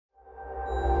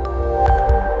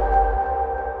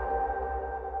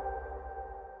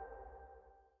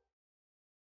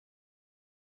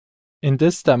In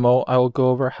this demo, I will go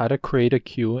over how to create a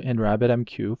queue in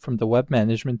RabbitMQ from the Web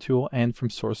Management tool and from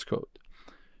source code.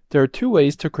 There are two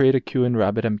ways to create a queue in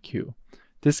RabbitMQ.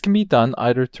 This can be done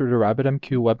either through the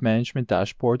RabbitMQ Web Management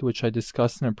dashboard, which I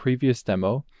discussed in a previous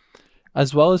demo,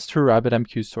 as well as through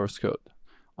RabbitMQ source code.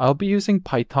 I'll be using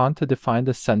Python to define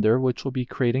the sender, which will be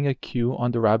creating a queue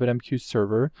on the RabbitMQ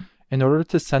server in order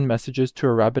to send messages to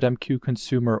a RabbitMQ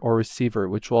consumer or receiver,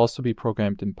 which will also be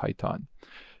programmed in Python.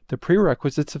 The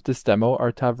prerequisites of this demo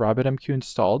are to have RabbitMQ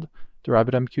installed, the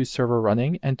RabbitMQ server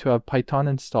running, and to have Python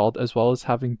installed, as well as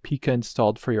having Pika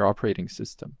installed for your operating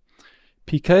system.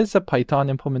 Pika is a Python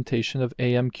implementation of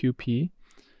AMQP,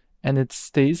 and it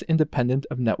stays independent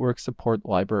of network support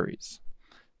libraries.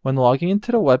 When logging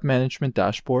into the Web Management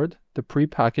dashboard, the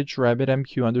prepackaged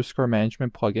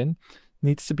RabbitMQ_management plugin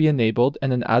needs to be enabled,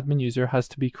 and an admin user has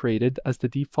to be created, as the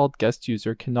default guest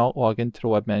user cannot log into the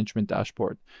Web Management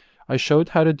dashboard. I showed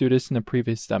how to do this in a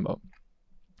previous demo.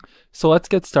 So let's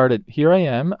get started. Here I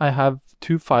am. I have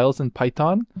two files in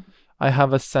Python. I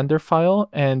have a sender file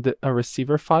and a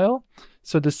receiver file.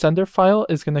 So the sender file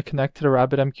is going to connect to the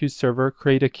RabbitMQ server,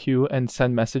 create a queue, and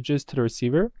send messages to the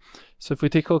receiver. So if we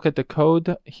take a look at the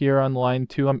code, here on line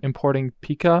 2, I'm importing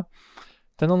Pika.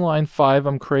 Then on line 5,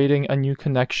 I'm creating a new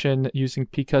connection using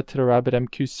Pika to the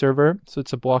RabbitMQ server. So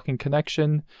it's a blocking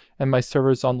connection, and my server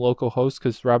is on localhost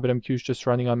because RabbitMQ is just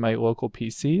running on my local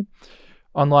PC.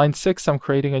 On line 6, I'm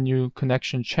creating a new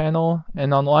connection channel,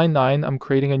 and on line 9, I'm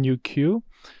creating a new queue,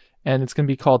 and it's going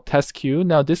to be called test queue.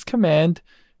 Now this command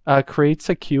creates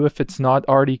a queue if it's not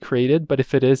already created, but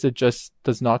if it is, it just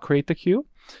does not create the queue.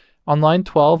 On line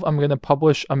 12, I'm going to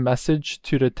publish a message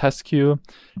to the test queue,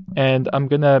 and I'm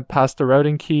going to pass the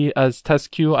routing key as test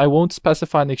queue. I won't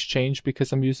specify an exchange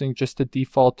because I'm using just the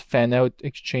default fan-out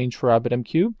exchange for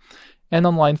RabbitMQ. And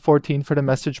on line 14, for the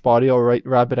message body, I'll write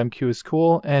RabbitMQ is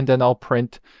cool, and then I'll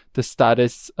print the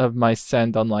status of my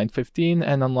send on line 15,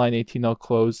 and on line 18, I'll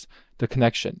close the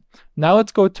connection. Now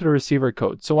let's go to the receiver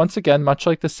code. So once again, much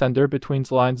like the sender, between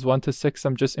lines 1 to 6,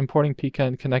 I'm just importing Pika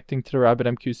and connecting to the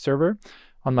RabbitMQ server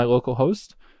on my local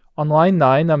host. On line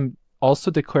 9, I'm also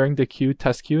declaring the queue,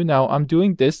 test queue. Now I'm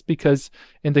doing this because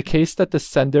in the case that the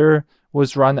sender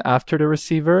was run after the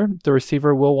receiver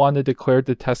will want to declare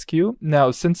the test queue.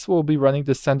 Now, since we'll be running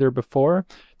the sender before,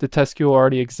 the test queue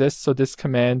already exists, so this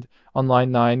command on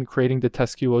line 9, creating the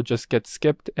test queue, will just get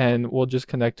skipped, and we'll just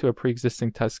connect to a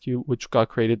pre-existing test queue which got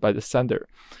created by the sender.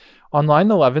 On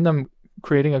line 11, I'm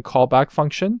creating a callback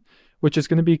function, which is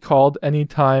going to be called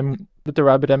anytime that the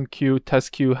RabbitMQ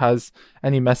test queue has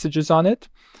any messages on it.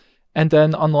 And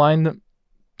then on line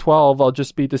 12, I'll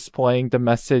just be displaying the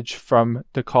message from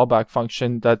the callback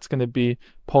function that's going to be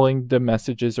pulling the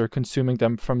messages or consuming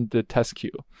them from the test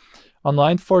queue. On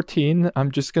line 14, I'm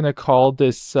just going to call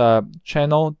this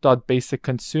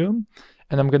channel.basicConsume,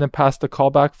 and I'm going to pass the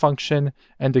callback function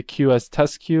and the queue as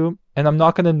test queue, and I'm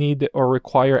not going to need or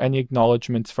require any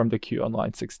acknowledgements from the queue on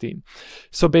line 16.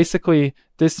 So basically,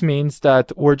 this means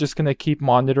that we're just going to keep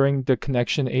monitoring the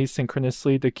connection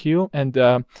asynchronously, the queue, and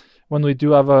when we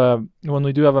do have a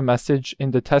message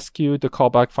in the test queue, the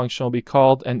callback function will be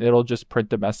called, and it'll just print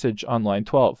the message on line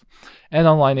 12. And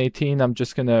on line 18, I'm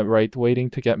just going to write waiting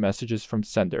to get messages from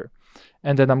sender.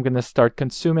 And then I'm going to start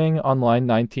consuming on line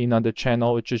 19 on the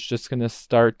channel, which is just going to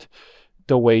start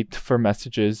the wait for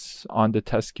messages on the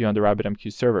test queue on the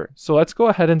RabbitMQ server. So let's go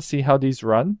ahead and see how these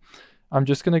run. I'm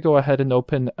just going to go ahead and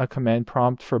open a command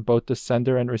prompt for both the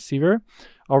sender and receiver.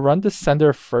 I'll run the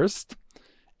sender first.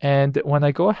 And when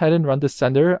I go ahead and run the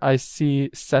sender, I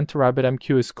see send to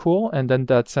RabbitMQ is cool, and then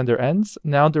that sender ends.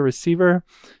 Now the receiver,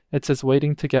 it says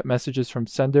waiting to get messages from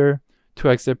sender. To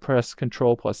exit, press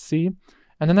Ctrl+C.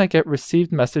 And then I get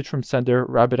received message from sender,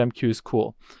 RabbitMQ is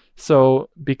cool. So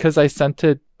because I sent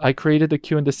it, I created the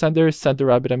queue in the sender, sent the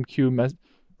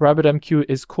RabbitMQ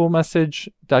is cool message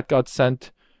that got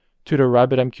sent to the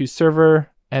RabbitMQ server,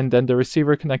 and then the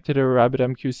receiver connected to a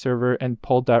RabbitMQ server and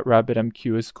pulled that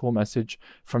RabbitMQ is cool message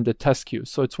from the test queue.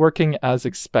 So it's working as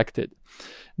expected.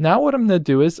 Now what I'm going to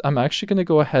do is I'm actually going to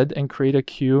go ahead and create a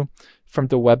queue from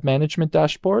the Web Management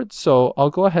dashboard. So I'll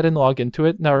go ahead and log into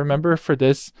it. Now remember, for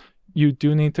this, you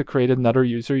do need to create another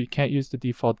user. You can't use the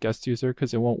default guest user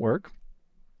because it won't work.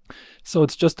 So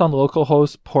it's just on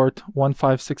localhost port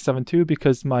 15672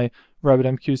 because my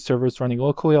RabbitMQ server is running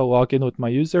locally. I'll log in with my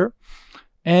user.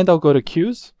 And I'll go to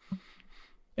queues.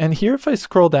 And here, if I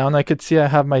scroll down, I could see I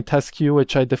have my test queue,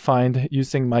 which I defined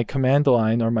using my command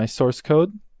line or my source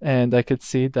code. And I could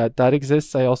see that that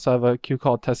exists. I also have a queue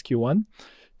called test queue1.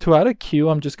 To add a queue,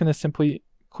 I'm just going to simply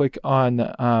click on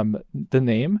the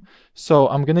name. So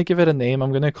I'm going to give it a name.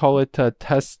 I'm going to call it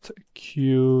test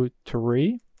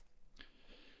queue3.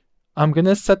 I'm going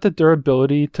to set the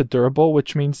durability to durable,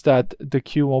 which means that the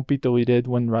queue won't be deleted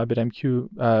when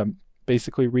RabbitMQ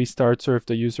basically restarts or if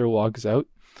the user logs out.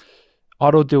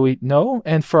 Auto delete, no.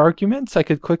 And for arguments, I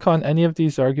could click on any of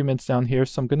these arguments down here.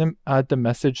 So I'm going to add the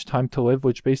message time to live,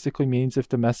 which basically means if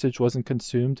the message wasn't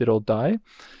consumed, it'll die.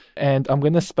 And I'm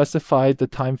going to specify the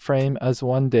time frame as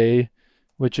 1 day,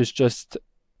 which is just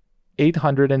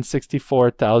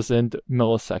 864,000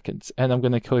 milliseconds. And I'm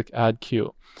going to click add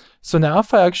queue. So now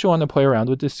if I actually want to play around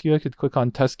with this queue, I could click on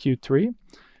test queue 3.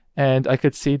 And I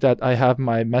could see that I have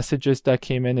my messages that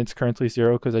came in. It's currently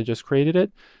 0 because I just created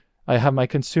it. I have my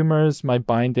consumers, my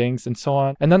bindings, and so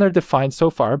on. And none are defined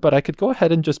so far, but I could go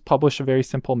ahead and just publish a very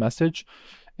simple message.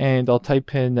 And I'll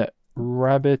type in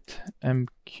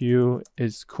RabbitMQ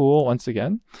is cool once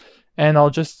again. And I'll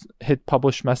just hit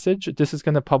publish message. This is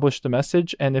going to publish the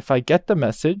message. And if I get the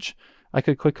message, I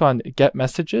could click on get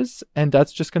messages. And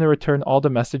that's just going to return all the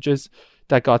messages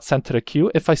that got sent to the queue.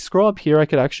 If I scroll up here, I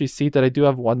could actually see that I do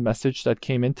have one message that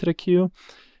came into the queue.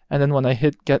 And then when I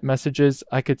hit get messages,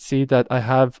 I could see that I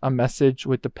have a message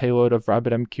with the payload of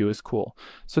RabbitMQ is cool.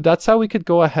 So that's how we could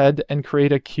go ahead and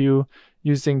create a queue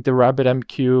using the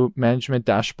RabbitMQ management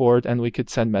dashboard, and we could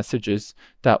send messages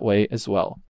that way as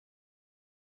well.